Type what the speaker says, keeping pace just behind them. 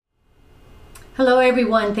Hello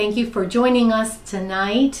everyone, thank you for joining us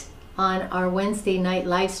tonight on our Wednesday night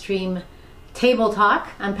live stream Table Talk.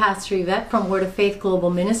 I'm Pastor Yvette from Word of Faith Global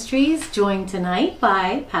Ministries, joined tonight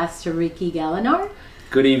by Pastor Ricky Gallinar.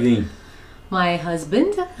 Good evening. My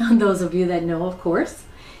husband, those of you that know, of course.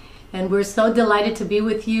 And we're so delighted to be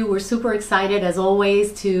with you. We're super excited, as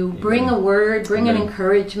always, to bring a word, bring an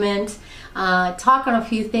encouragement, talk on a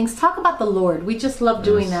few things, talk about the Lord. We just love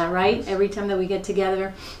doing that, right? Every time that we get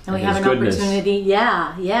together and we have an opportunity.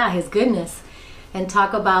 His goodness. And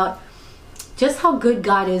talk about just how good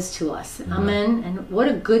God is to us. Amen. And what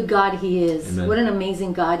a good God He is. Amen. What an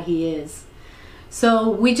amazing God He is. So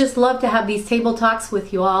we just love to have these table talks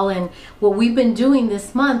with you all, and what we've been doing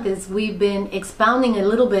this month is we've been expounding a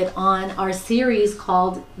little bit on our series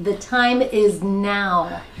called The Time Is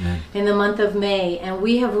Now in the month of May, and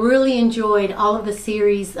we have really enjoyed all of the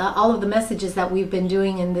series, all of the messages that we've been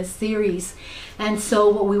doing in this series. And so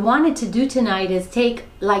what we wanted to do tonight is take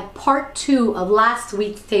like part 2 of last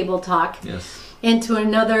week's table talk into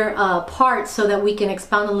another part so that we can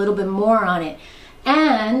expound a little bit more on it.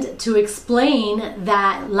 And to explain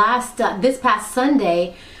that this past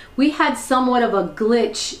Sunday, we had somewhat of a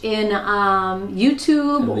glitch in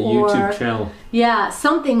YouTube YouTube channel. Yeah,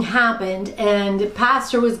 something happened, and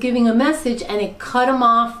Pastor was giving a message, and it cut him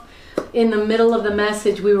off in the middle of the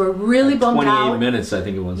message. We were really bummed out. 28 minutes, I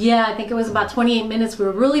think it was. Yeah, I think it was about 28 minutes. We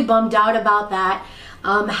were really bummed out about that.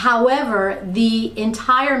 However, the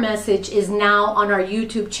entire message is now on our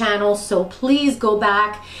YouTube channel, so please go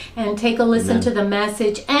back and take a listen to the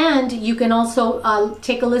message, and you can also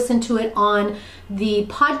take a listen to it on the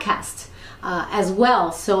podcast as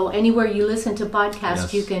well. So anywhere you listen to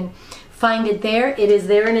podcasts, you can find it there. It is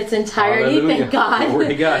there in its entirety. Hallelujah. Thank God. Glory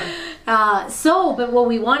to God. But what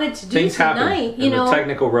we wanted to do things tonight, happen in the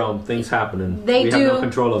technical realm. Things happen, and we have no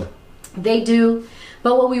control of. They do.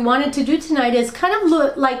 But what we wanted to do tonight is kind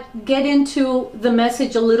of get into the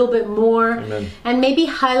message a little bit more. Amen. And maybe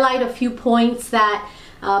highlight a few points that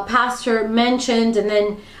Pastor mentioned, and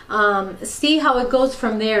then see how it goes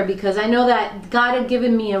from there, because I know that God had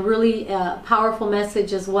given me a really powerful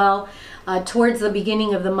message as well towards the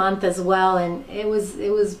beginning of the month as well, and it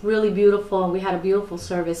was really beautiful, and we had a beautiful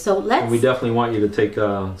service. So we definitely want you to take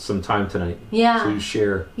some time tonight to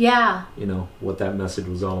share what that message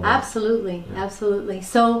was all about. Absolutely.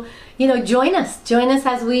 So join us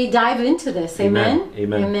as we dive into this.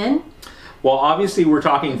 Amen. Well, obviously we're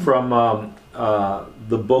talking from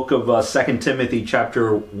the book of 2 Timothy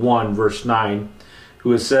chapter 1 verse 9,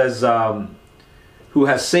 who it says, who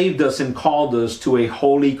has saved us and called us to a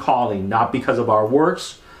holy calling, not because of our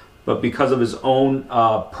works, but because of His own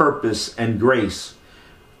purpose and grace,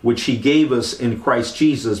 which He gave us in Christ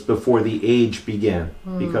Jesus before the age began,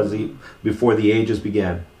 before the ages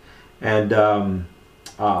began. And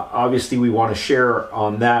obviously we want to share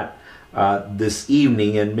on that this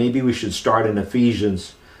evening, and maybe we should start in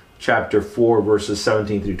Ephesians chapter 4, verses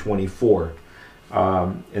 17 through 24.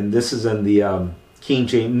 And this is in the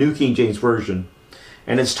New King James Version.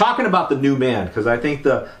 And it's talking about the new man, because I think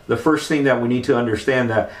the first thing that we need to understand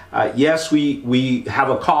that, yes, we have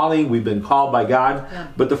a calling, we've been called by God,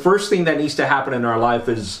 but the first thing that needs to happen in our life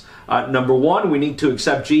is, number one, we need to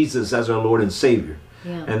accept Jesus as our Lord and Savior.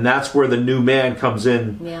 And that's where the new man comes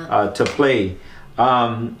in to play.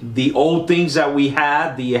 The old things that we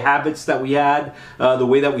had, the habits that we had, the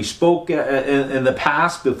way that we spoke in the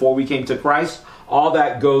past before we came to Christ, all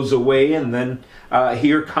that goes away, and then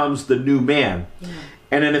here comes the new man.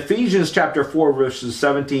 And in Ephesians chapter 4, verses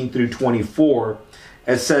 17 through 24,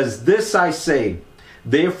 it says, "This I say,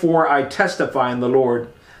 therefore I testify in the Lord,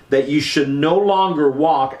 that you should no longer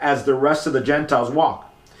walk as the rest of the Gentiles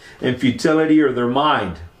walk, in futility of their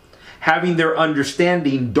mind, having their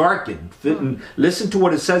understanding darkened." And listen to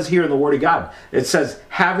what it says here in the Word of God. It says,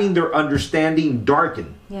 having their understanding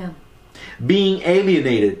darkened, being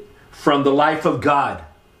alienated from the life of God,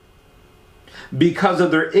 because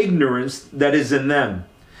of their ignorance that is in them,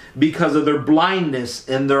 because of their blindness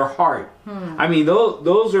in their heart. I mean,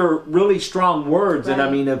 those are really strong words. Right. And I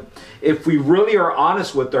mean, if we really are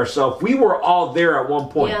honest with ourselves, we were all there at one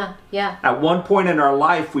point. At one point in our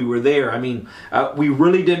life, we were there. I mean, we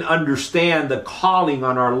really didn't understand the calling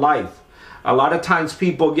on our life. A lot of times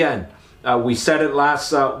people, again, we said it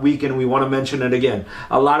last week and we want to mention it again.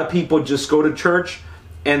 A lot of people just go to church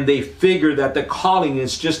and they figure that the calling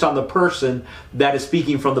is just on the person that is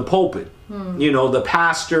speaking from the pulpit. The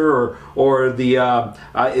pastor or the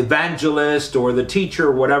evangelist or the teacher,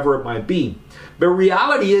 or whatever it might be. But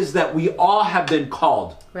reality is that we all have been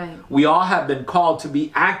called. Right. We all have been called to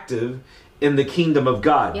be active in the kingdom of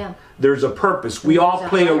God. Yeah. There's a purpose. We all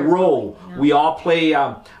play a role. Yeah. We all play.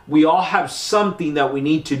 We all have something that we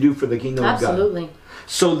need to do for the kingdom of God. Absolutely.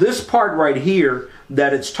 So this part right here,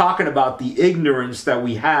 that it's talking about the ignorance that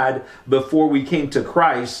we had before we came to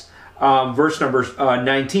Christ. Verse number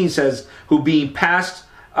 19 says, "Who being past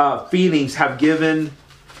feelings have given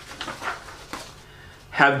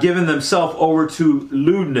themselves over to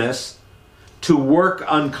lewdness, to work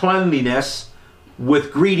uncleanliness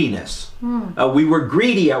with greediness." We were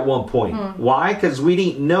greedy at one point. Why? Because we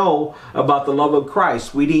didn't know about the love of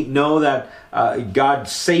Christ. We didn't know that God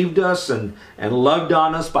saved us and loved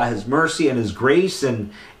on us by His mercy and His grace.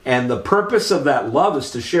 And the purpose of that love is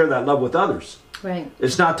to share that love with others. Right.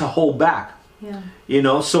 It's not to hold back. Yeah. You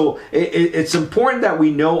know, so it's important that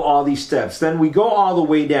we know all these steps. Then we go all the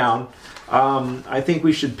way down. I think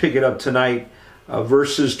we should pick it up tonight,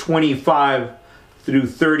 verses 25 through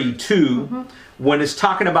 32, when it's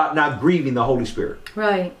talking about not grieving the Holy Spirit.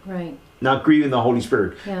 Right, right. Not grieving the Holy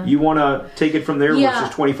Spirit. Yeah. You want to take it from there, verses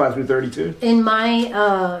 25 through 32? In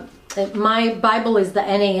my Bible is the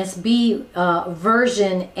NASB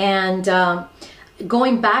version, and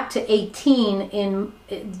going back to 18,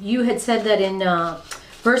 you had said that in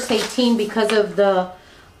verse 18, because of the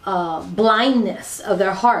blindness of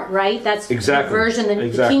their heart, right? That's exactly the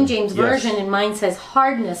version. The King James version in mine says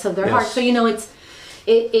hardness of their heart. So you know,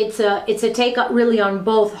 it's a take really on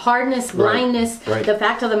both hardness, blindness. Right. The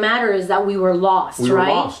fact of the matter is that we were lost, we were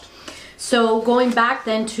lost. So going back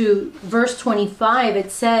then to verse 25,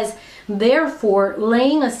 it says, "Therefore,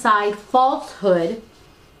 laying aside falsehood,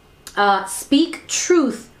 speak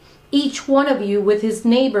truth, each one of you with his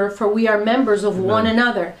neighbor, for we are members of one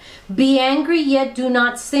another. Be angry, yet do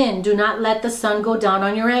not sin. Do not let the sun go down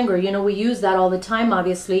on your anger." You know, we use that all the time,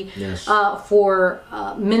 obviously, for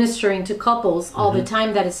ministering to couples all the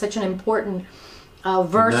time. That is such an important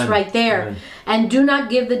verse right there. Amen. "And do not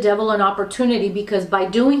give the devil an opportunity," because by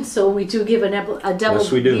doing so, we do give a devil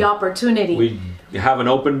the opportunity. We have an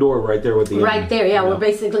open door right there with the right enemy. there. Yeah, we're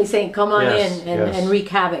basically saying, "Come on in and wreak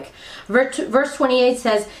havoc." Verse 28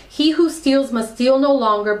 says, "He who steals must steal no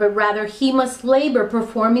longer, but rather he must labor,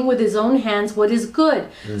 performing with his own hands what is good,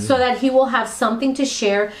 so that he will have something to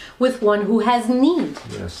share with one who has need."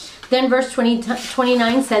 Yes. Then verse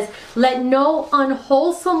 29 says, "Let no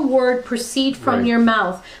unwholesome word proceed from your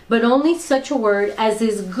mouth, but only such a word as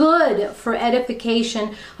is good for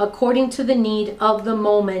edification according to the need of the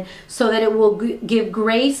moment, so that it will give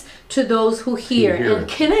grace to those who hear." And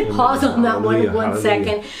can I pause on that one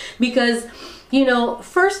second? Because, you know,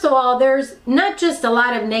 first of all, there's not just a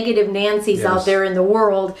lot of negative Nancys out there in the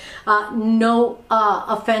world. No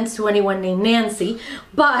offense to anyone named Nancy,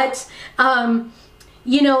 but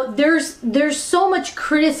you know, there's so much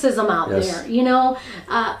criticism out there. You know,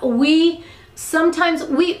 we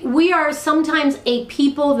are sometimes a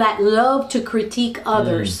people that love to critique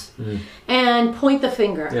others and point the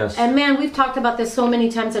finger. And man, we've talked about this so many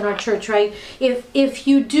times in our church, right? If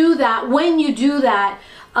you do that, when you do that,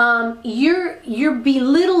 you're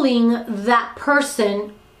belittling that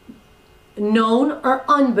person, known or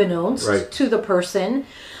unbeknownst to the person.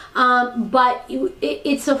 But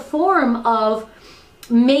it's a form of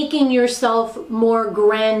making yourself more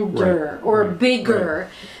grander or bigger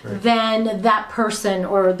than that person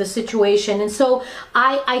or the situation. And so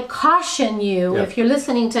I caution you, if you're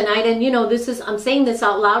listening tonight, and you know, I'm saying this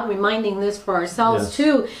out loud, reminding this for ourselves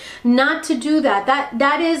too, not to do that.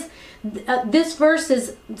 That is, this verse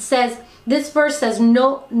says,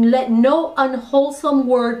 "No, let no unwholesome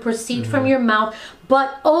word proceed from your mouth,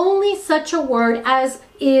 but only such a word as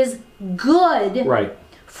is good."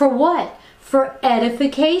 For what? For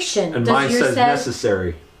edification. And mine says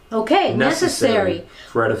necessary. Okay, necessary.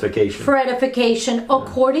 For edification. For edification,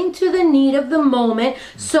 according to the need of the moment,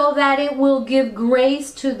 so that it will give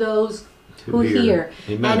grace to those who hear.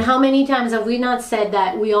 Amen. And how many times have we not said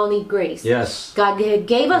that we all need grace? Yes. God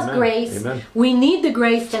gave us grace. Amen. We need the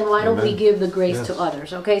grace, then why don't we give the grace to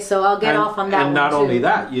others? Okay, so I'll get off on that one. And not only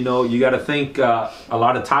that, you know, you got to think a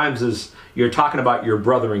lot of times is you're talking about your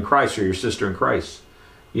brother in Christ or your sister in Christ.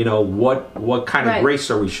 You know, what kind of grace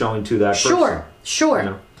are we showing to that person? Sure. You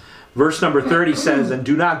know? Verse number 30 says, "And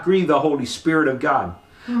do not grieve the Holy Spirit of God,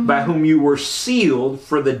 by whom you were sealed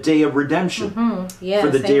for the day of redemption." Yes, for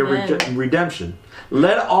the day of redemption.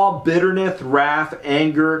 "Let all bitterness, wrath,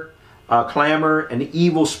 anger, clamor, and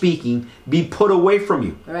evil speaking be put away from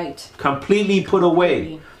you." Completely put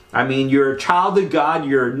away. I mean, you're a child of God.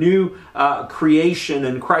 You're a new creation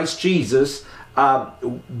in Christ Jesus.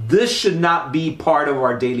 This should not be part of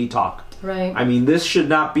our daily talk. I mean, this should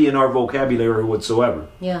not be in our vocabulary whatsoever.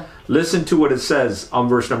 Listen to what it says on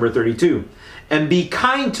verse number 32. "And be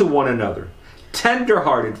kind to one another,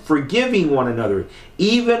 tenderhearted, forgiving one another,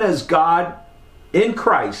 even as God in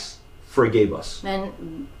Christ forgave us.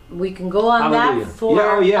 And we can go on Hallelujah. that for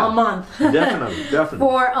a month. Definitely.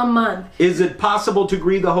 For a month. Is it possible to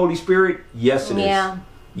grieve the Holy Spirit? Yes, it is.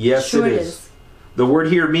 Yes, sure it is. The word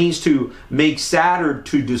here means to make sad or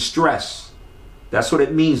to distress. That's what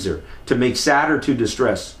it means there. To make sad or to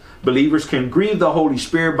distress. Believers can grieve the Holy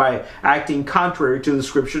Spirit by acting contrary to the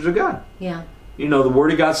scriptures of God. Yeah. You know, the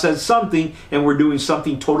Word of God says something and we're doing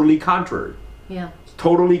something totally contrary. Yeah.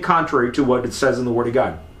 Totally contrary to what it says in the Word of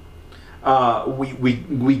God.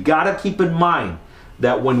 We got to keep in mind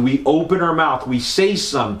that when we open our mouth, we say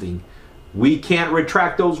something, we can't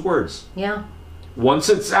retract those words. Yeah. Once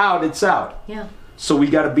it's out, it's out. Yeah. So we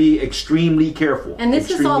got to be extremely careful. And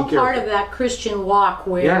this is all part of that Christian walk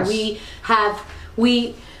where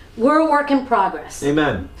we're a work in progress.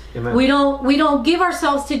 Amen. Amen. We don't give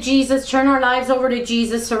ourselves to Jesus, turn our lives over to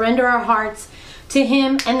Jesus, surrender our hearts to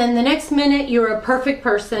Him, and then the next minute you're a perfect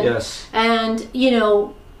person. Yes. And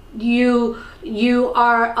you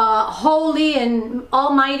are holy and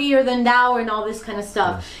almightier than thou and all this kind of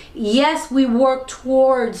stuff. Yes, we work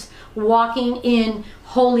towards walking in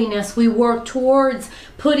holiness. We work towards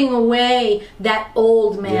putting away that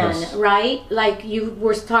old man, right? Like you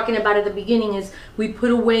were talking about at the beginning, is we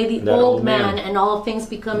put away the old man and all things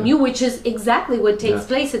become new, which is exactly what takes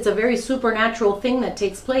place. It's a very supernatural thing that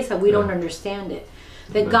takes place that we don't understand it.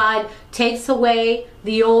 That God takes away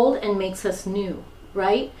the old and makes us new,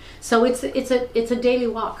 right? So it's a daily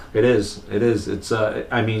walk. It is. It's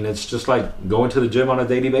it's just like going to the gym on a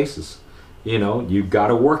daily basis. You know, you've got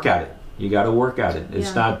to work at it.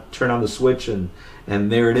 It's not turn on the switch and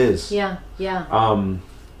there it is. Yeah.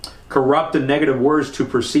 Corrupt and negative words to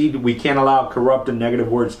proceed. We can't allow corrupt and negative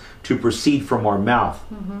words to proceed from our mouth.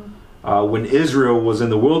 Mm-hmm. When Israel was in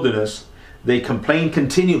the wilderness, they complained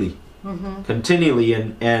continually.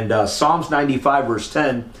 And Psalms 95 verse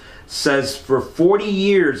 10 says, for 40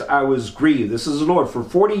 years I was grieved. This is the Lord. For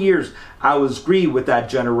 40 years I was grieved with that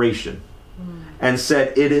generation. And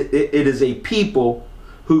said, it is a people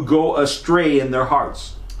who go astray in their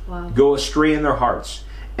hearts. Wow. Go astray in their hearts.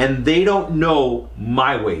 And they don't know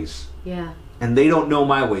my ways. Yeah. And they don't know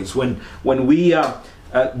my ways. When we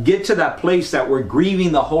get to that place that we're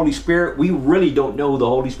grieving the Holy Spirit, we really don't know who the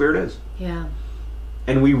Holy Spirit is. Yeah.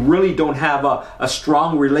 And we really don't have a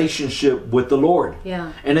strong relationship with the Lord.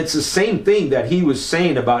 Yeah. And it's the same thing that He was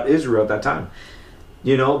saying about Israel at that time.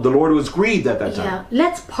 You know, the Lord was grieved at that time. Yeah.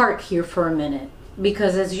 Let's park here for a minute.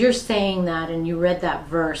 Because as you're saying that and you read that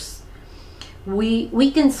verse,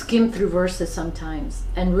 we can skim through verses sometimes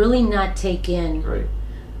and really not take in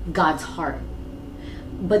God's heart.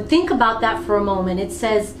 But think about that for a moment. It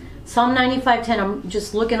says, Psalm 95:10, I'm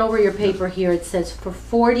just looking over your paper here. It says, for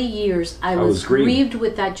 40 years I was grieved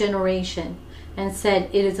with that generation, and said,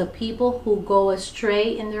 it is a people who go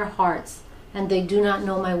astray in their hearts, and they do not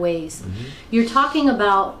know my ways. Mm-hmm. You're talking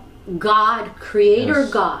about God, Creator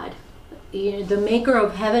God, the maker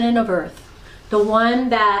of heaven and of earth, the one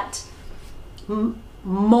that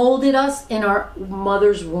molded us in our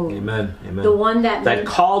mother's womb. Amen. The one that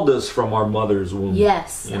called us from our mother's womb.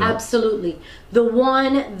 Yes, absolutely. The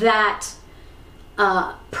one that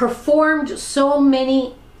performed so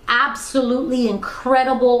many absolutely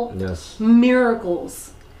incredible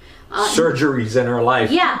miracles. Surgeries in our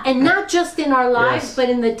life. Yeah, and not just in our lives, but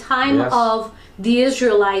in the time of the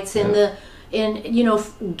Israelites in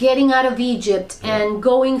getting out of Egypt and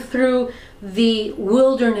going through the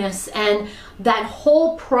wilderness and that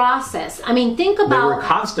whole process. I mean, think about... They were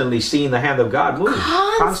constantly seeing the hand of God move.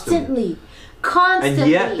 Constantly. And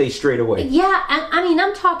yet they strayed away. Yeah, I mean,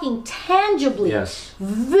 I'm talking tangibly,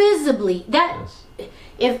 visibly. That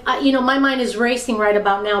if my mind is racing right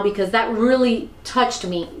about now because that really touched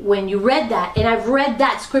me when you read that, and I've read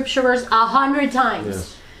that scripture verse 100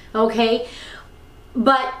 times. Okay,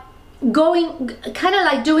 but going kind of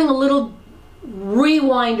like doing a little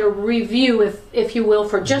rewind or review, if you will,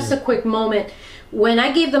 for just a quick moment. When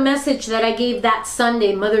I gave the message that I gave that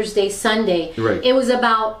Sunday, Mother's Day Sunday, it was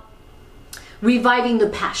about reviving the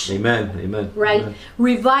passion. Amen. Right? Amen.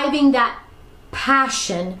 Reviving that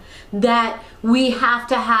passion that we have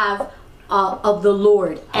to have of the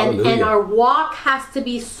Lord. And our walk has to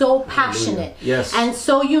be so passionate and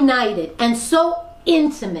so united and so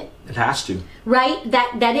intimate. It has to. Right?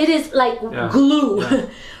 That it is like glue.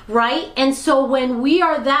 Right? And so when we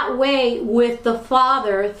are that way with the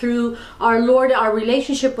Father through our Lord, our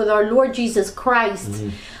relationship with our Lord Jesus Christ,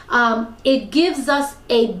 it gives us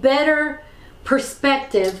a better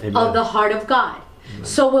perspective of the heart of God. Amen.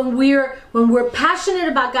 So when we're passionate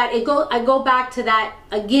about God, I go back to that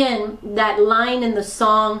again, that line in the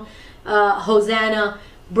song, Hosanna,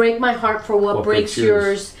 break my heart for what breaks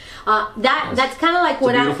yours. That's kind of like it's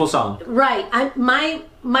a beautiful song. Right.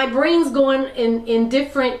 My brain's going in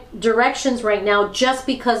different directions right now just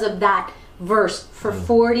because of that verse. For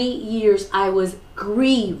 40 years I was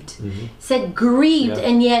grieved. Said grieved,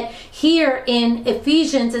 and yet here in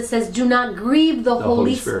Ephesians it says do not grieve the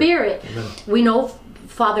Holy Spirit. We know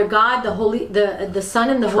Father God, the Son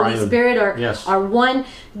and the Holy Spirit are one.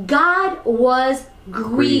 God was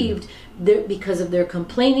grieved because of their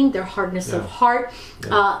complaining, their hardness of heart,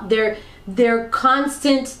 their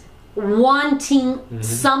constant wanting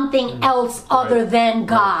something else other than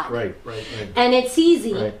God. Right. And it's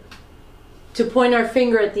easy to point our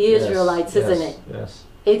finger at the Israelites, isn't it? Yes.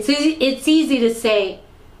 It's easy to say,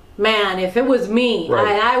 man, if it was me,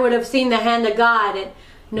 I would have seen the hand of God. And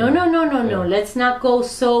no. Let's not go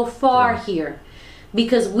so far here,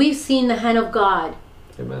 because we've seen the hand of God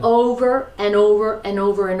over and over and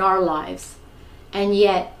over in our lives, and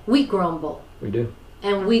yet we grumble. We do.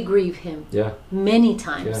 And we grieve Him many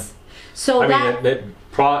times. So it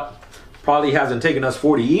probably hasn't taken us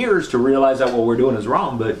 40 years to realize that what we're doing is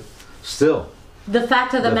wrong, but still, the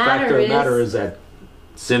fact of the matter is that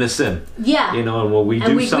sin is sin. Yeah. And when we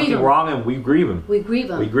do something wrong, and we grieve Him. We grieve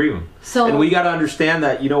Him. So, and we got to understand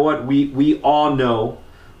that, we all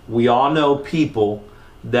know people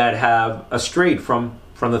that have strayed from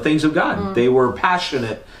the things of God. They were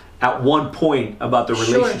passionate at one point about the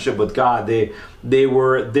relationship with God. They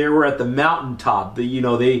were at the mountaintop.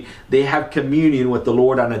 They have communion with the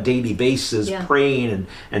Lord on a daily basis, praying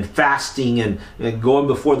and fasting and going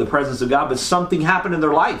before the presence of God. But something happened in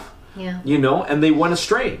their life, and they went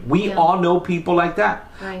astray. We all know people like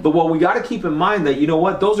that. Right. But what we got to keep in mind that,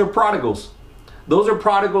 those are prodigals. Those are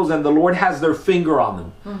prodigals, and the Lord has their finger on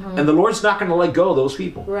them. And the Lord's not going to let go of those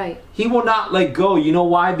people. Right. He will not let go. You know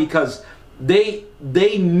why? Because they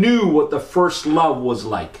knew what the first love was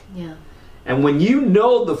like. Yeah. And when you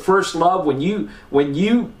know the first love, when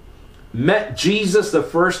you met Jesus the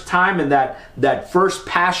first time, and that first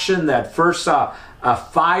passion, that first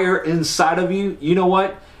fire inside of you, you know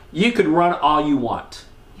what? You could run all you want.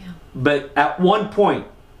 Yeah. But at one point,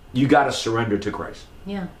 you got to surrender to Christ.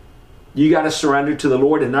 Yeah. You got to surrender to the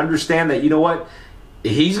Lord and understand that, you know what?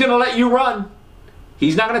 He's going to let you run.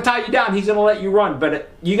 He's not going to tie you down. He's going to let you run. But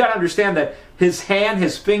you got to understand that His hand,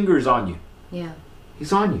 His fingers on you. Yeah.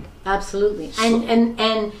 He's on you. Absolutely. So,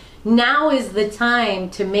 and now is the time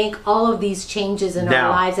to make all of these changes in our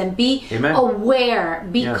lives and be aware,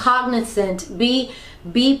 be cognizant, be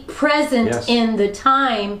present in the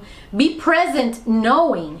time, be present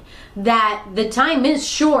knowing that the time is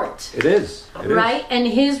short. It is. Right? And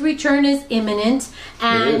His return is imminent.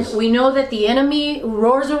 And we know that the enemy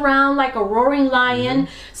roars around like a roaring lion,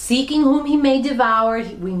 seeking whom he may devour.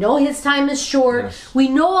 We know his time is short. Yes. We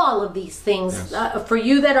know all of these things. For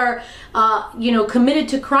you that are, committed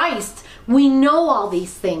to Christ, we know all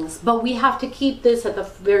these things. But we have to keep this at the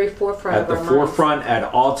very forefront of our minds. At the forefront at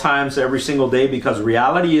all times, every single day, because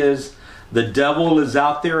reality is, the devil is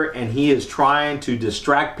out there and he is trying to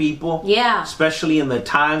distract people. Yeah. Especially in the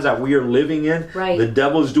times that we are living in. Right. The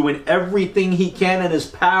devil is doing everything he can in his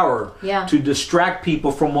power to distract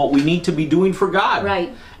people from what we need to be doing for God.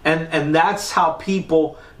 Right. And that's how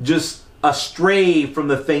people just astray from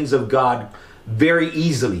the things of God very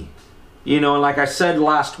easily. And like I said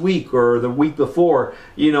last week or the week before,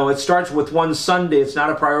 it starts with one Sunday. It's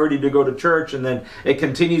not a priority to go to church. And then it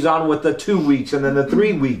continues on with the 2 weeks and then the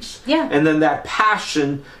 3 weeks. Yeah. And then that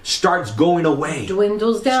passion starts going away.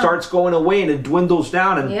 Dwindles down. Starts going away and it dwindles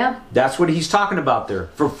down. And that's what he's talking about there.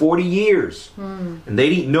 For 40 years. And they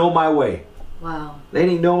didn't know my way. Wow. They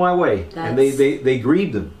didn't know my way. And they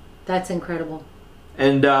grieved him. That's incredible.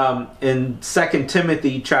 And in 2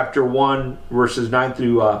 Timothy chapter 1, verses 9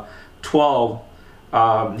 through 12,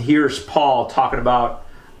 here's Paul talking about,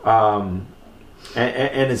 and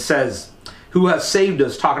it says, who has saved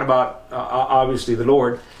us, talking about obviously the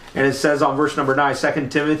Lord. And it says on verse number 9, 2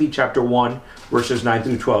 Timothy chapter 1, verses 9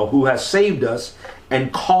 through 12, who has saved us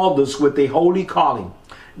and called us with a holy calling,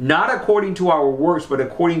 not according to our works, but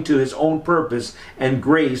according to His own purpose and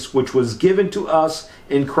grace, which was given to us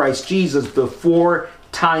in Christ Jesus before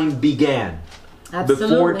time began. Absolutely.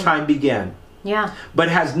 Before time began. Yeah. But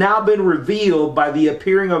has now been revealed by the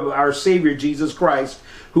appearing of our Savior Jesus Christ,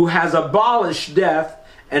 who has abolished death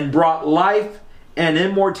and brought life and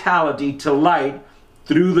immortality to light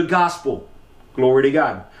through the gospel. Glory to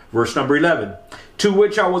God. Verse number 11. To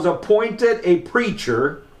which I was appointed a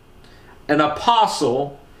preacher, an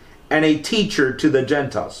apostle, and a teacher to the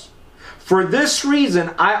Gentiles. For this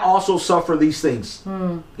reason I also suffer these things.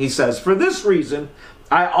 He says, for this reason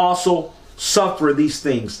I also suffer these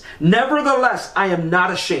things. Nevertheless, I am not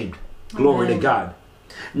ashamed. Glory to God.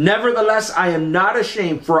 Nevertheless, I am not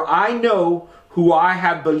ashamed, for I know who I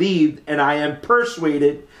have believed, and I am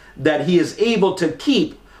persuaded that he is able to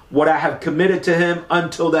keep what I have committed to him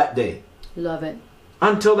until that day. Love it.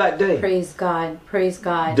 Until that day. Praise God. Praise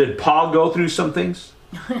God. Did Paul go through some things?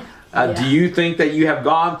 Yeah. Do you think that you have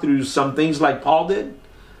gone through some things like Paul did?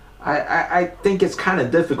 I think it's kind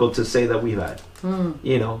of difficult to say that we've had.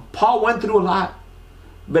 You know, Paul went through a lot.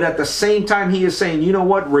 But at the same time, he is saying, you know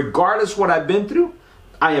what? Regardless what I've been through,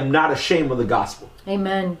 I am not ashamed of the gospel.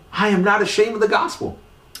 Amen. I am not ashamed of the gospel.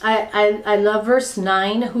 I love verse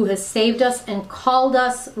 9, who has saved us and called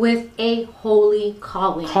us with a holy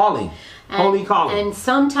calling. Holy calling. And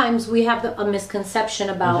sometimes we have a misconception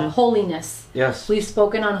about holiness. Yes. We've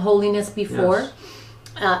spoken on holiness before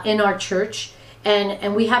in our church.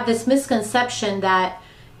 And we have this misconception that,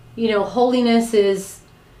 you know, holiness is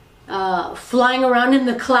flying around in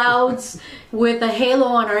the clouds with a halo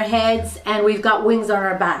on our heads and we've got wings on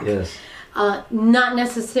our back. Yes. Not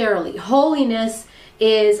necessarily. Holiness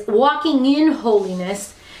is walking in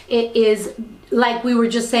holiness. It is, like we were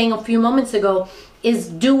just saying a few moments ago, is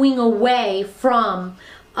doing away from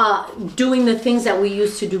doing the things that we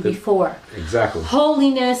used to do before. Exactly.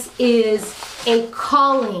 Holiness is a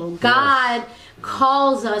calling. God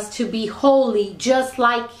calls us to be holy, just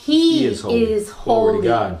like He is holy. Glory to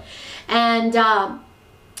God. And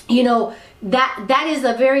you know, that is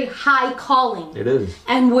a very high calling. It is.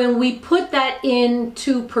 And when we put that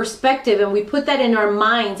into perspective and we put that in our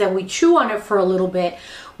minds and we chew on it for a little bit,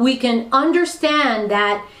 we can understand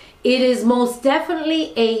that it is most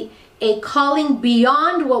definitely a calling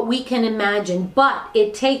beyond what we can imagine. But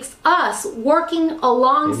it takes us working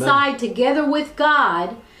alongside together with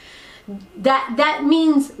God. That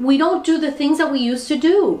means we don't do the things that we used to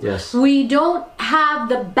do. Yes. We don't have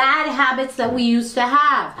the bad habits that we used to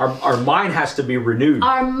have. Our mind has to be renewed.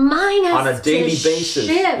 Our mind has on a daily to basis.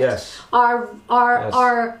 Shift. Yes.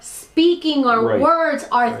 Our speaking, our words,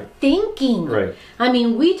 our thinking. Right. I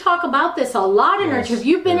mean, we talk about this a lot in our church. If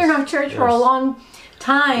you've been in our church for a long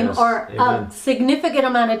time or a significant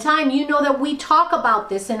amount of time, you know that we talk about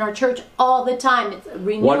this in our church all the time. It's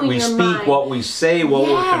renewing what we your speak, mind. what we say, what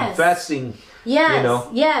we're confessing. Yes. You know?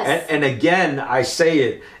 Yes. And again, I say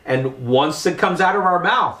it, and once it comes out of our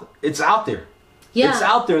mouth, it's out there. Yeah. It's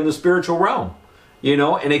out there in the spiritual realm. You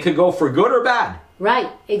know, and it could go for good or bad. Right,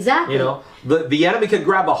 exactly. You know, the enemy could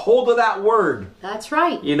grab a hold of that word. That's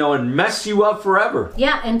right. You know, and mess you up forever.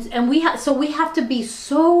 Yeah, and we have to be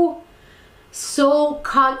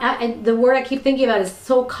the word I keep thinking about is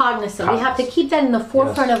so cognizant. We have to keep that in the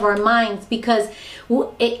forefront of our minds, because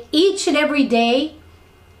each and every day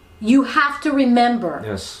you have to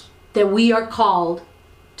remember that we are called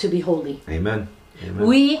to be holy. Amen. Amen.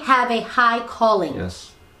 We have a high calling. Yes.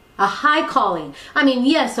 A high calling. I mean,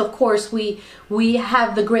 yes, of course, we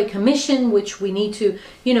have the Great Commission, which we need to,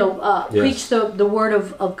 preach the word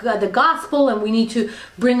of God, the gospel, and we need to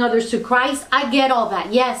bring others to Christ. I get all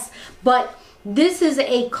that, yes. But this is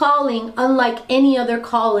a calling unlike any other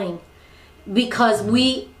calling, because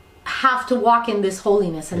we have to walk in this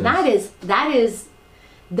holiness. And that's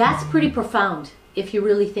pretty profound if you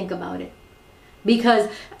really think about it. Because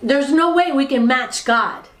there's no way we can match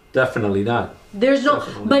God. Definitely not.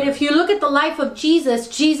 But if you look at the life of Jesus,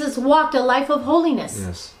 Jesus walked a life of holiness.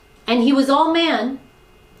 Yes. And he was all man,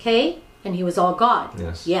 okay? And he was all God.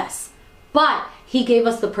 Yes. Yes. But he gave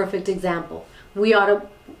us the perfect example. We ought to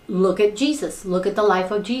look at Jesus. Look at the life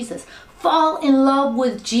of Jesus. Fall in love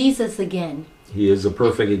with Jesus again. He is a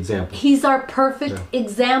perfect example. He's our perfect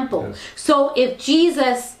example. Yes. So if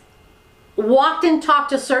Jesus walked and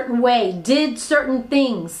talked a certain way, did certain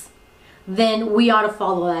things, then we ought to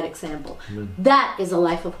follow that example. Amen. That is a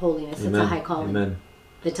life of holiness. Amen. It's a high calling. Amen.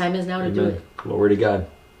 The time is now to do it. Glory to God.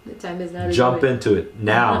 The time is now to jump do it. into it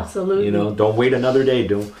now. Absolutely. You know, don't wait another day.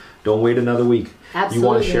 Don't wait another week. Absolutely. You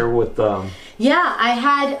want to share with Yeah, I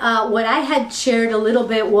had what I had shared a little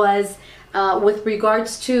bit was with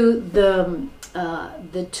regards to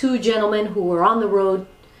the two gentlemen who were on the road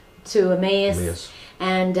to Emmaus.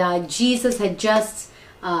 And Jesus had just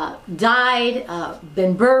died,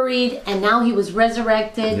 been buried, and now he was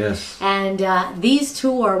resurrected. Yes. And these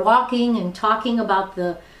two are walking and talking about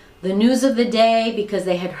the news of the day, because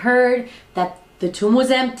they had heard that the tomb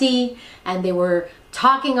was empty, and they were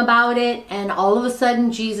talking about it, and all of a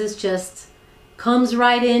sudden Jesus just comes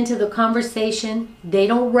right into the conversation. They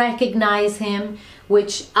don't recognize him,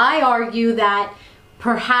 which I argue that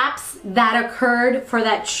perhaps that occurred for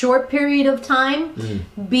that short period of time,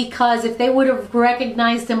 because if they would have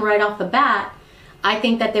recognized him right off the bat, I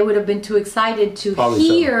think that they would have been too excited to Probably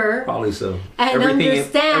hear Probably so. and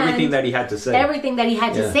understand everything that he had to say. Everything that he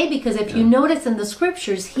had to say, because if you notice in the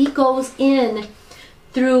scriptures, he goes in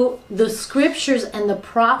through the scriptures and the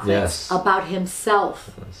prophets about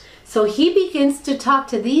himself. Yes. So he begins to talk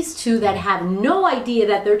to these two that have no idea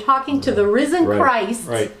that they're talking to the risen Christ.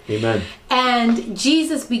 Right. Amen. And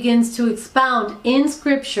Jesus begins to expound in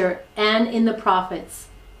scripture and in the prophets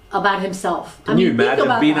about himself. Can you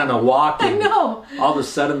imagine being on a walk and I know. all of a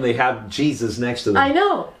sudden they have Jesus next to them? I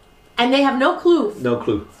know. And they have no clue. No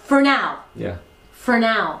clue. For now. Yeah. For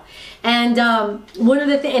now. And one of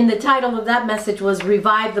the and the title of that message was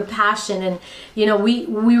Revive the Passion. And you know, we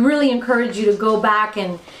really encourage you to go back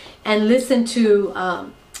and listen to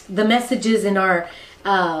the messages in our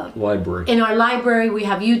library. In our library. We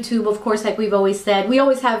have YouTube, of course, like we've always said. We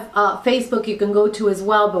always have Facebook you can go to as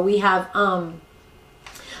well, but we have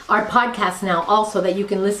our podcast now also that you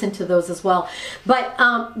can listen to those as well. But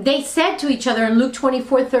they said to each other in Luke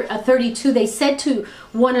 24:32, they said to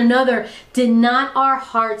one another, did not our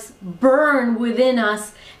hearts burn within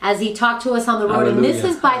us as he talked to us on the road? Hallelujah. And this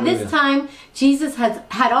is by this time, Jesus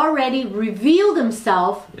had already revealed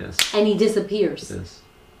himself and he disappears. Yes.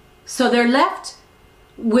 So they're left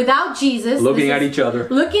without Jesus, looking at each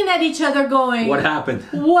other going, what happened?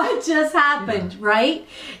 What just happened? Right?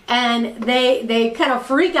 And they kind of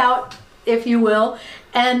freak out, if you will,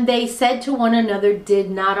 and they said to one another,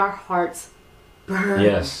 did not our hearts burn?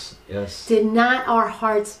 Yes. Did not our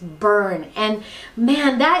hearts burn? And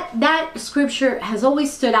man, that scripture has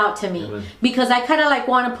always stood out to me. Amen. Because I kind of like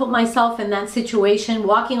want to put myself in that situation,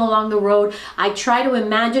 walking along the road. I try to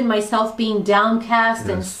imagine myself being downcast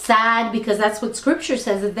and sad, because that's what scripture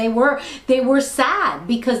says, that they were sad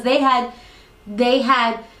because they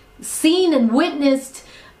had seen and witnessed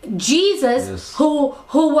Jesus, who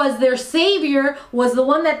was their savior, was the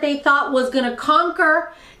one that they thought was going to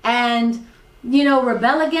conquer and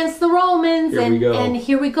rebel against the Romans. And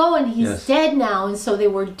here we go, and he's dead now. And so they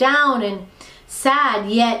were down and sad.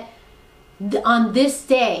 Yet on this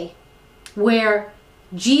day where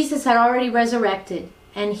Jesus had already resurrected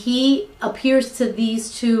and he appears to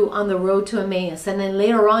these two on the road to Emmaus, and then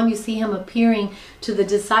later on you see him appearing to the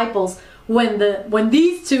disciples when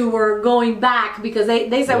these two were going back, because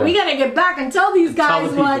they said, we got to get back and tell these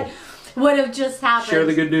guys what have just happened. Share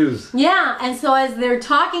the good news. Yeah, and so as they're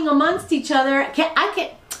talking amongst each other,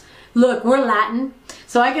 look, we're Latin,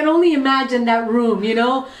 so I can only imagine that room,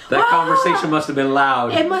 That conversation must have been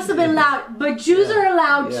loud. It must have been loud, but Jews are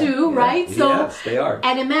loud too, right? So, yes, they are.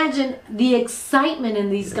 And imagine the excitement in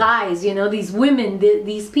these guys, these women,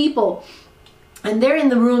 these people, and they're in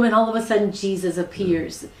the room, and all of a sudden Jesus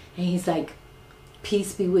appears, and he's like,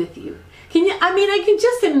 peace be with you. I can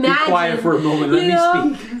just imagine. Be quiet for a moment, let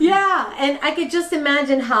me speak. Yeah, and I could just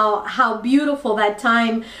imagine how beautiful that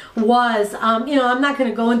time was. I'm not going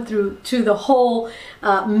to go into the whole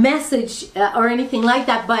message or anything like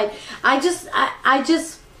that, but I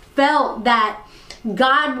just felt that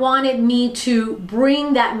God wanted me to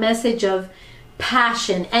bring that message of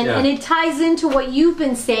passion, and it ties into what you've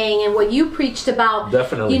been saying and what you preached about.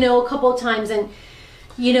 Definitely. A couple of times, and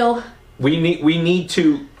we need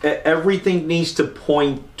to, everything needs to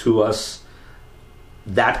point to us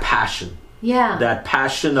that passion. Yeah. That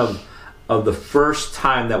passion of the first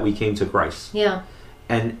time that we came to Christ. Yeah.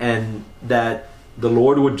 And that the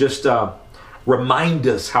Lord would just remind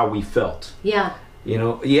us how we felt. Yeah.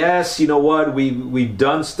 Yes, you know what? We've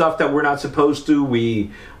done stuff that we're not supposed to.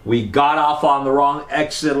 We got off on the wrong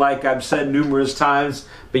exit, like I've said numerous times.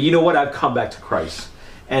 But you know what? I've come back to Christ.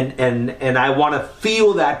 And I want to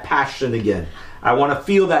feel that passion again. I want to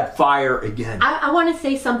feel that fire again. I want to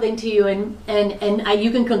say something to you, and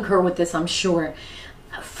you can concur with this, I'm sure.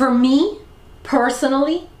 For me,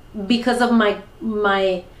 personally, because of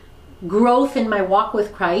my growth in my walk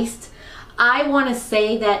with Christ, I want to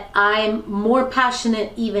say that I'm more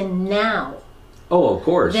passionate even now. Oh, of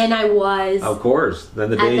course. Than I was. Of course. Than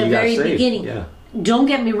the day you got saved. At the very beginning. Yeah. Don't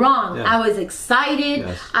get me wrong. I was excited.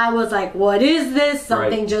 Yes. I was like, what is this?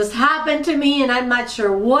 Something just happened to me and I'm not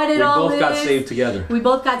sure what it all is. We both got saved together. We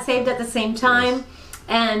both got saved at the same time.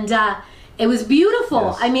 Yes. And it was beautiful.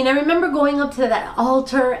 Yes. I mean, I remember going up to that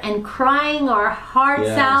altar and crying our hearts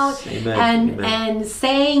out. Amen. And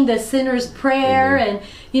saying the sinner's prayer. Amen.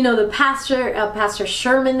 And, the Pastor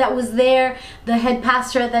Sherman that was there, the head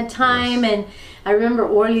pastor at that time. Yes. And I remember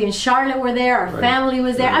Orly and Charlotte were there. Our family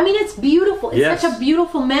was there. I mean, it's beautiful. It's such a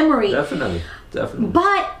beautiful memory. Definitely.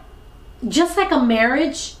 But just like a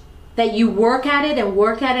marriage, that you work at it and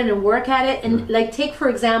work at it and work at it. And like, take for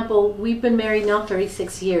example, we've been married now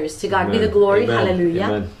 36 years. To God be the glory. Amen.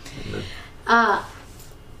 Hallelujah. Amen.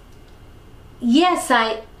 yes,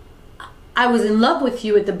 I was in love with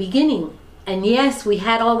you at the beginning. And yes, we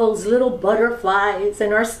had all those little butterflies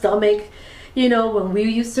in our stomach, you know, when we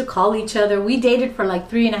used to call each other. We dated for like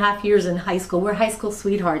 3.5 years in high school. We're high school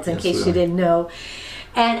sweethearts, in case you didn't know.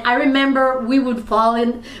 And I remember we would fall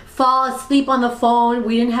asleep on the phone.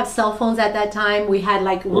 We didn't have cell phones at that time. We had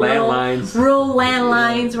like rural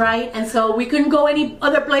landlines, right? And so we couldn't go any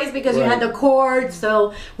other place because you had the cord.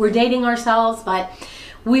 So we're dating ourselves, but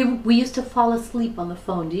we used to fall asleep on the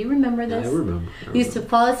phone. Do you remember this? I remember. We used to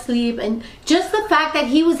fall asleep, and just the fact that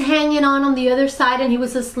he was hanging on the other side and he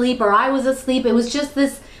was asleep, or I was asleep, it was just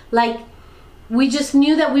this, like, we just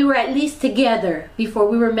knew that we were at least together before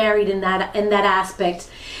we were married in that aspect.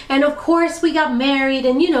 And of course we got married,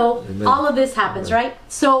 and you know, all of this happens, right?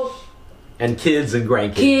 So, and kids and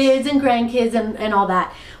grandkids. Kids and grandkids and all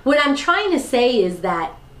that. What I'm trying to say is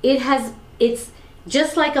that it's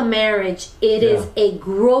just like a marriage, it is a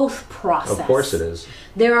growth process. Of course it is.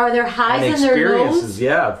 There are their highs and their lows.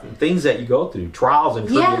 Yeah, things that you go through, trials and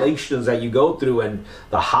tribulations that you go through, and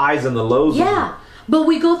the highs and the lows. Yeah. But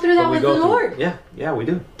we go through that with the Lord. Yeah, we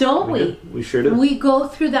do. Don't we? We sure do. We go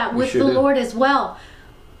through that with the Lord as well.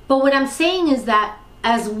 But what I'm saying is that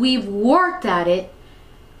as we've worked at it,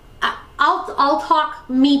 I'll talk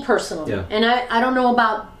me personally. Yeah. And I don't know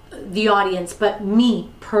about the audience, but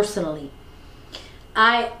me personally.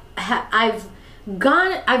 I've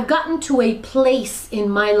gotten to a place in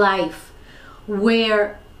my life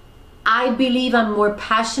where I believe I'm more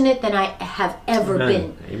passionate than I have ever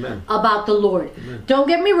been about the Lord. Amen. Don't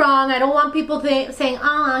get me wrong. I don't want people saying,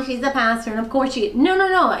 "Oh, she's a pastor," and of course she. No.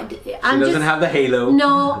 She doesn't have the halo.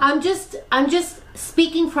 No, I'm just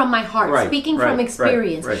speaking from my heart, speaking from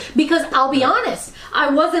experience. Right. Because I'll be honest, I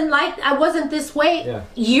wasn't this way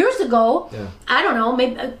years ago. Yeah. I don't know,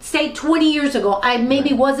 maybe say 20 years ago. I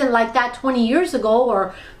maybe wasn't like that 20 years ago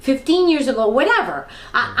or 15 years ago, whatever.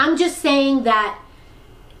 I'm just saying that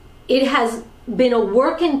it has been a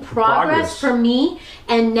work in progress for me,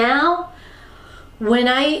 and now when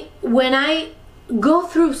I go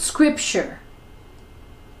through scripture,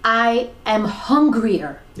 I am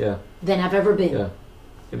hungrier than I've ever been. Yeah.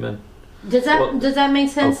 Amen. Does that make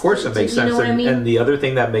sense? Of course it makes sense. You know what I mean? And the other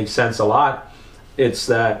thing that makes sense a lot, it's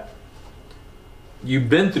that you've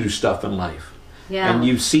been through stuff in life. Yeah. And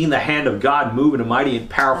you've seen the hand of God move in a mighty and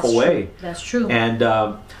powerful way. That's true. And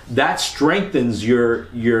that strengthens your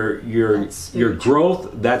growth.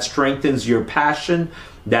 That strengthens your passion.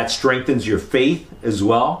 That strengthens your faith as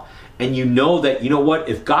well. And you know that, you know what,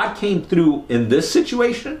 if God came through in this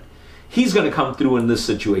situation, He's going to come through in this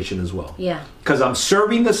situation as well. Yeah. Because I'm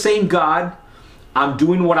serving the same God. I'm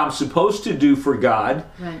doing what I'm supposed to do for God.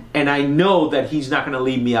 Right. And I know that He's not going to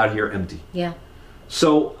leave me out here empty. Yeah.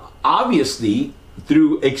 So obviously,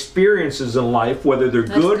 through experiences in life, whether they're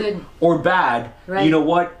good or bad, you know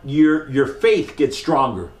what? Your faith gets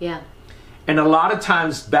stronger. Yeah. And a lot of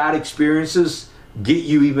times bad experiences get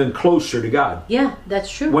you even closer to God. Yeah,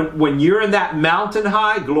 that's true. When you're in that mountain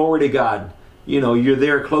high, glory to God. You know, you're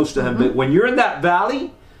there close to Him. But when you're in that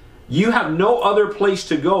valley, you have no other place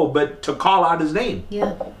to go but to call out His name.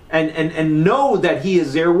 Yeah. And know that He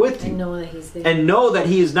is there with you. And know that He's there. And know that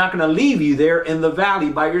He is not going to leave you there in the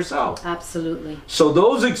valley by yourself. Absolutely. So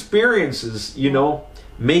those experiences, you know,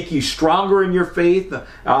 make you stronger in your faith,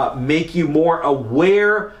 make you more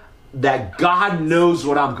aware that God knows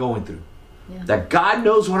what I'm going through. Yeah. That God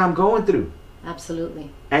knows what I'm going through.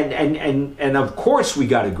 Absolutely. And of course we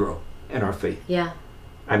got to grow in our faith. Yeah.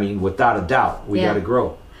 I mean, without a doubt, we got to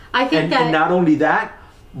grow. I think and not only that,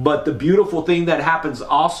 but the beautiful thing that happens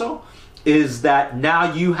also is that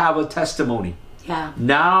now you have a testimony. Yeah.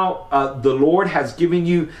 Now the Lord has given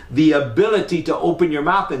you the ability to open your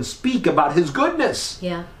mouth and speak about His goodness.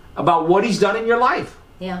 Yeah. About what He's done in your life.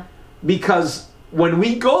 Yeah. Because when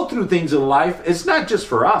we go through things in life, it's not just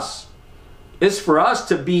for us. It's for us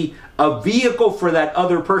to be a vehicle for that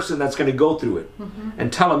other person that's going to go through it. Mm-hmm.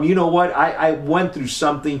 And tell them, you know what, I went through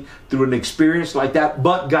something, through an experience like that,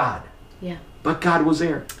 but God. Yeah. But God was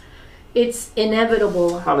there. It's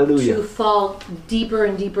inevitable to fall deeper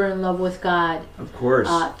and deeper in love with God. Of course.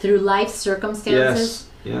 Through life circumstances.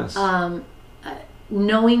 Yes.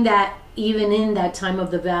 Knowing that even in that time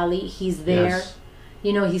of the valley, He's there. Yes.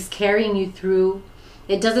 You know, He's carrying you through.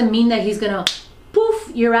 It doesn't mean that He's going to,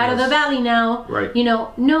 poof, you're out of the valley now. Right. You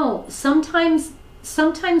know, no. Sometimes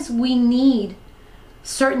we need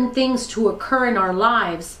certain things to occur in our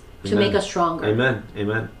lives to make us stronger. Amen.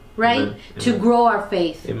 Amen. Right? Amen. To grow our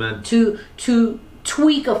faith. Amen. To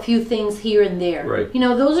tweak a few things here and there. Right. You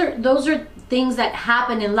know, those are things that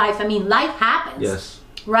happen in life. I mean, life happens. Yes.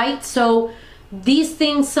 Right? So these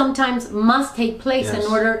things sometimes must take place Yes.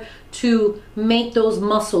 in order to make those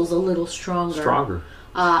muscles a little stronger.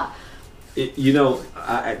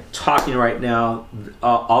 Talking right now,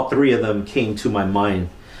 all three of them came to my mind.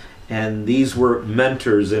 And these were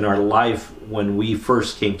mentors in our life when we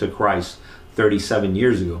first came to Christ 37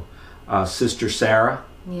 years ago. Sister Sarah,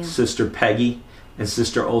 Sister Peggy, and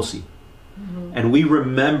Sister Osi. Mm-hmm. And we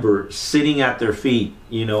remember sitting at their feet,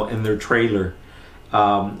 in their trailer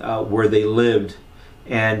where they lived,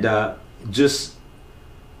 and just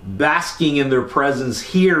basking in their presence,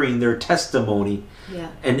 hearing their testimony. Yeah.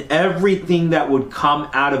 And everything that would come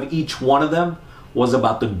out of each one of them was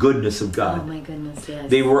about the goodness of God. Oh my goodness, yes.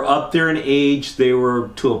 They were up there in age. They were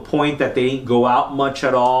to a point that they didn't go out much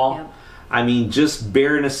at all. Yep. I mean, just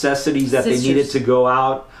bare necessities that they needed to go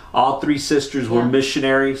out. All three sisters were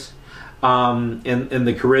missionaries in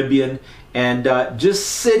the Caribbean. And just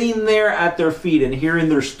sitting there at their feet and hearing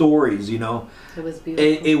their stories, It was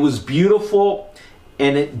beautiful. It was beautiful.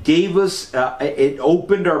 And it gave us, it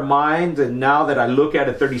opened our minds. And now that I look at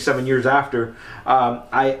it 37 years after,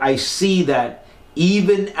 I see that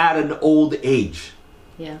even at an old age,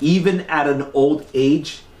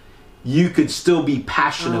 you could still be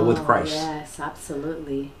passionate with Christ. Yes,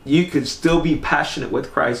 absolutely. You could still be passionate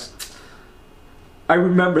with Christ. I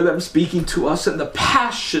remember them speaking to us and the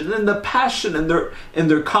passion and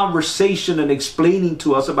their conversation and explaining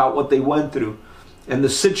to us about what they went through and the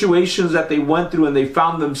situations that they went through and they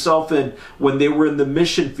found themselves in when they were in the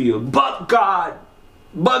mission field. But God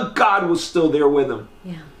was still there with them.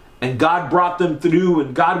 Yeah. And God brought them through,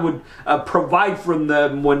 and God would provide for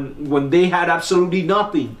them when they had absolutely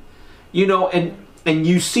nothing. And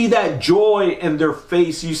you see that joy in their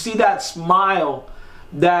face. You see that smile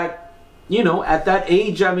that, at that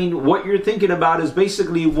age, I mean, what you're thinking about is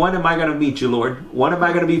basically, when am I going to meet you, Lord? When am I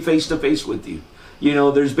going to be face to face with you?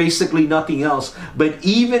 There's basically nothing else. But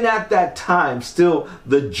even at that time, still,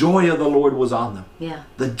 the joy of the Lord was on them. Yeah.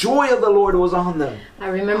 The joy of the Lord was on them. I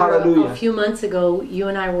remember a few months ago, you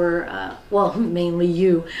and I were, mainly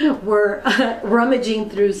you, were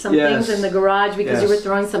rummaging through some things in the garage because you were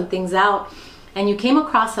throwing some things out. And you came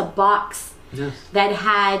across a box that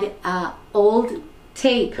had old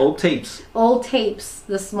tapes,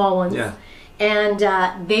 the small ones. Yeah.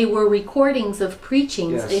 And they were recordings of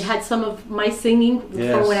preachings. It had some of my singing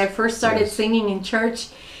from when I first started singing in church.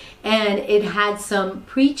 And it had some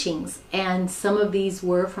preachings. And some of these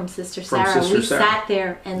were from Sister Sarah. We sat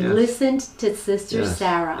there and listened to Sister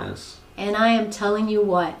Sarah. Yes. And I am telling you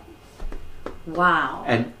what. Wow.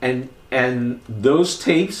 And those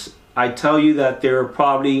tapes, I tell you that they're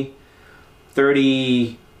probably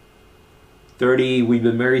 30, we've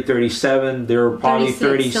been married 37, they're probably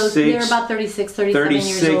 36. So they're about 36,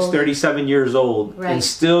 37 years old. Right. And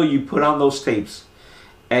still you put on those tapes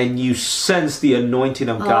and you sense the anointing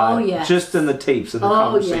of God just in the tapes and the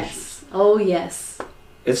conversations. Oh, yes.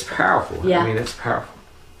 It's powerful. Yeah. I mean, it's powerful.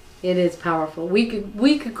 It is powerful. We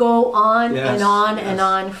could go on and on and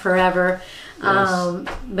on forever. Yes.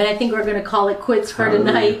 But I think we're going to call it quits for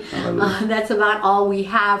tonight. That's about all we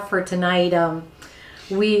have for tonight.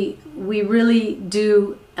 We really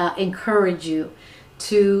do encourage you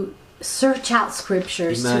to search out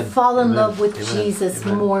scriptures, to fall in love with Jesus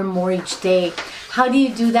more and more each day. How do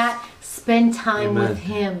you do that? Spend time with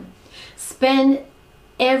Him. Spend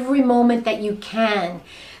every moment that you can.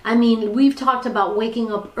 I mean, we've talked about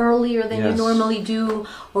waking up earlier than you normally do,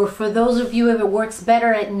 or for those of you, if it works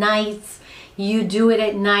better at nights, you do it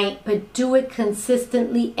at night, but do it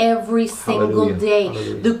consistently every single day.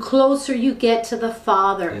 Hallelujah. The closer you get to the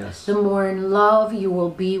Father, the more in love you will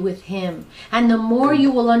be with Him. And the more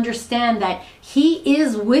you will understand that He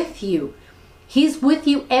is with you. He's with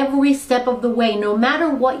you every step of the way, no matter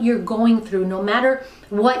what you're going through, no matter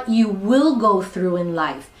what you will go through in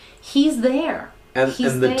life. He's there. And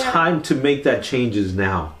the time to make that change is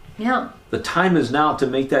now. Yeah. The time is now to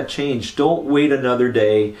make that change. Don't wait another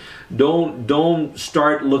day. Don't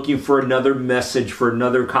start looking for another message, for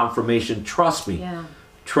another confirmation. Trust me. Yeah.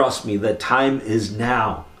 Trust me. The time is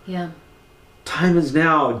now. Yeah. Time is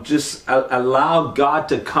now. Just allow God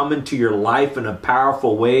to come into your life in a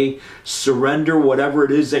powerful way. Surrender whatever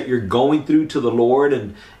it is that you're going through to the Lord,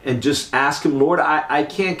 and just ask Him, Lord, I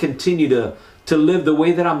can't continue to live the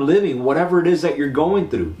way that I'm living, whatever it is that you're going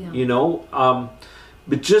through. Yeah.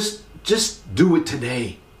 But just do it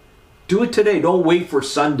today. Do it today. Don't wait for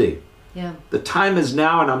Sunday. Yeah. The time is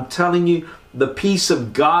now, and I'm telling you, the peace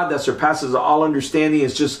of God that surpasses all understanding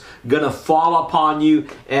is just going to fall upon you,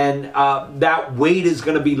 and that weight is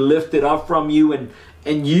going to be lifted up from you, and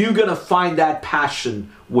you're going to find that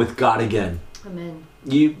passion with God again. Amen.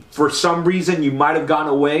 For some reason, you might have gone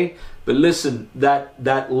away. But listen,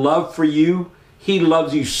 that love for you, he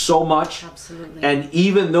loves you so much. Absolutely. And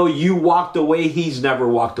even though you walked away, he's never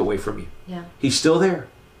walked away from you. Yeah. He's still there.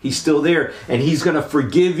 He's still there. And he's going to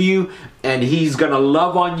forgive you. And he's going to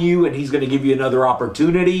love on you. And he's going to give you another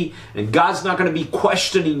opportunity. And God's not going to be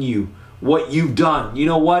questioning you what you've done. You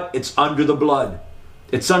know what? It's under the blood.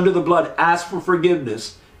 It's under the blood. Ask for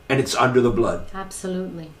forgiveness. And it's under the blood.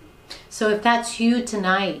 Absolutely. So if that's you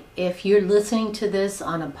tonight, if you're listening to this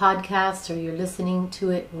on a podcast or you're listening to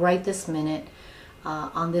it right this minute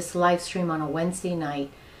on this live stream on a Wednesday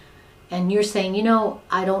night, and you're saying, you know,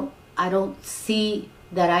 I don't see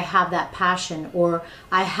that I have that passion, or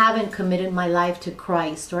I haven't committed my life to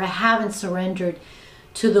Christ, or I haven't surrendered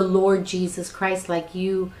to the Lord Jesus Christ like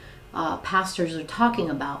you pastors are talking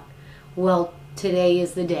about. Well, today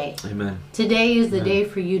is the day. Amen. Today is the day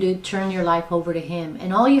for you to turn your life over to him.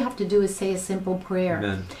 And all you have to do is say a simple prayer.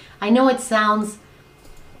 Amen. I know it sounds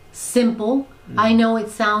simple. I know it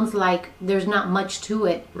sounds like there's not much to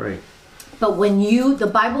it. Right. But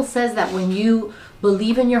the Bible says that when you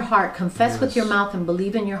believe in your heart, confess with your mouth and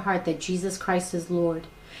believe in your heart that Jesus Christ is Lord,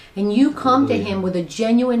 and you come to him with a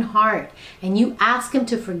genuine heart and you ask him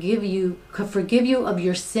to forgive you of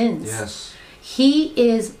your sins. Yes. He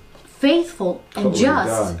is faithful and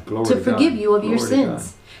just to forgive you of your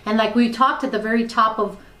sins. And like we talked at the very top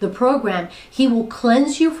of the program, he will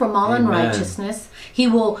cleanse you from all unrighteousness. He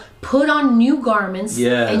will put on new garments,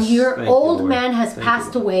 and your old man has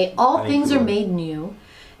passed away. All things are made new.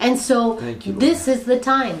 And so this is the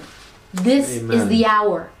time. This is the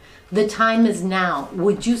hour. The time is now.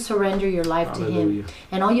 Would you surrender your life to him?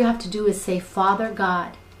 And all you have to do is say, Father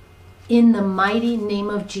God, in the mighty name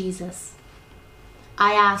of Jesus,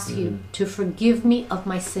 I ask you to forgive me of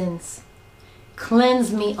my sins.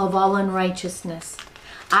 Cleanse me of all unrighteousness.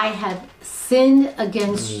 I have sinned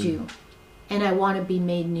against you, and I want to be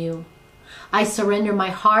made new. I surrender my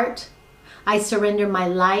heart. I surrender my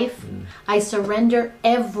life. I surrender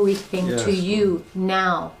everything to you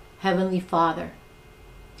now, Heavenly Father.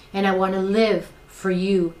 And I want to live for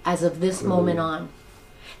you as of this moment on.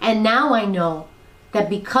 And now I know that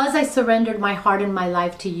because I surrendered my heart and my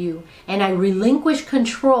life to you, and I relinquish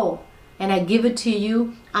control, and I give it to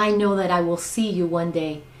you, I know that I will see you one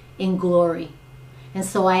day in glory. And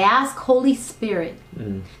so I ask, Holy Spirit,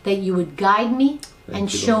 that you would guide me and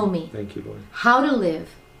show me how to live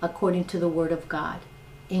according to the Word of God.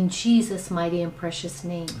 In Jesus' mighty and precious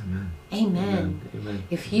name. Amen. Amen. Amen.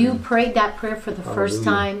 If you prayed that prayer for the first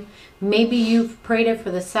time, maybe you've prayed it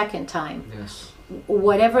for the second time. Yes.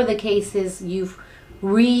 Whatever the case is, you've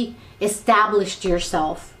re-established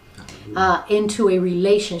yourself into a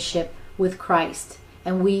relationship with Christ.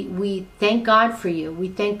 And we thank God for you. We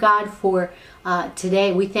thank God for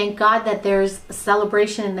today. We thank God that there's a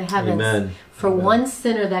celebration in the heavens for one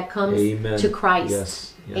sinner that comes to Christ. Yes.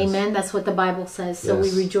 Yes. Amen. That's what the Bible says. So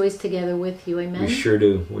we rejoice together with you. Amen. We sure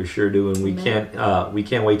do. We sure do. And we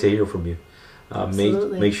can't wait to hear from you.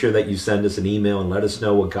 Make sure that you send us an email and let us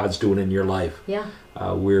know what God's doing in your life. Yeah.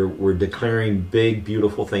 We're declaring big,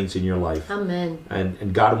 beautiful things in your life. Amen.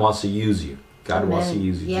 And God wants to use you. God wants to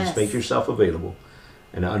use you. Yes. Just make yourself available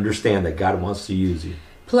and understand that God wants to use you.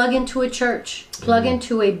 Plug into a church. Plug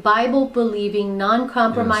into a Bible-believing,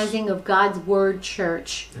 non-compromising of God's Word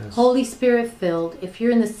church. Yes. Holy Spirit-filled. If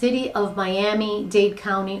you're in the city of Miami, Dade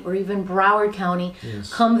County, or even Broward County,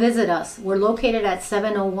 come visit us. We're located at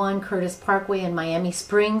 701 Curtis Parkway in Miami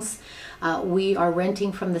Springs. We are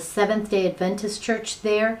renting from the Seventh-day Adventist Church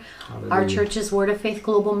there. Hallelujah. Our church is Word of Faith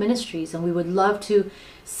Global Ministries, and we would love to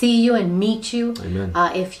see you and meet you. Amen.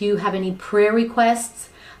 If you have any prayer requests,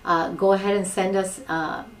 go ahead and send us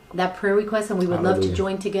that prayer request, and we would love to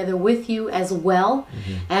join together with you as well.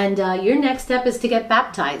 And your next step is to get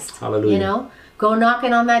baptized. Hallelujah. You know, go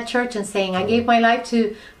knocking on that church and saying, I gave my life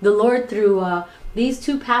to the Lord through these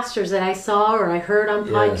two pastors that I saw or I heard on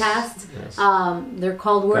podcasts. Yes. They're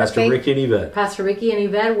called Word of Faith. Pastor Ricky and Yvette. Pastor Ricky and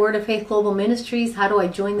Yvette, Word of Faith Global Ministries. How do I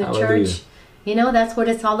join the church? You know, that's what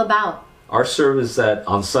it's all about. Our service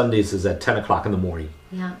on Sundays is at 10 o'clock in the morning.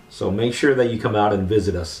 Yeah. So make sure that you come out and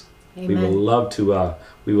visit us. Amen. We would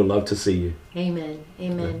love to see you. Amen.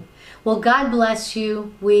 Amen. Well, God bless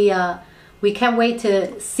you. We can't wait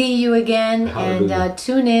to see you again. Hallelujah. And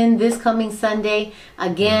tune in this coming Sunday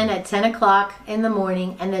again at 10 o'clock in the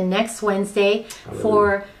morning, and then next Wednesday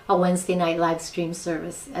for a Wednesday night live stream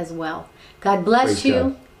service as well. God bless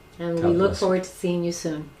you, and we look forward to seeing you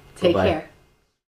soon. Take care.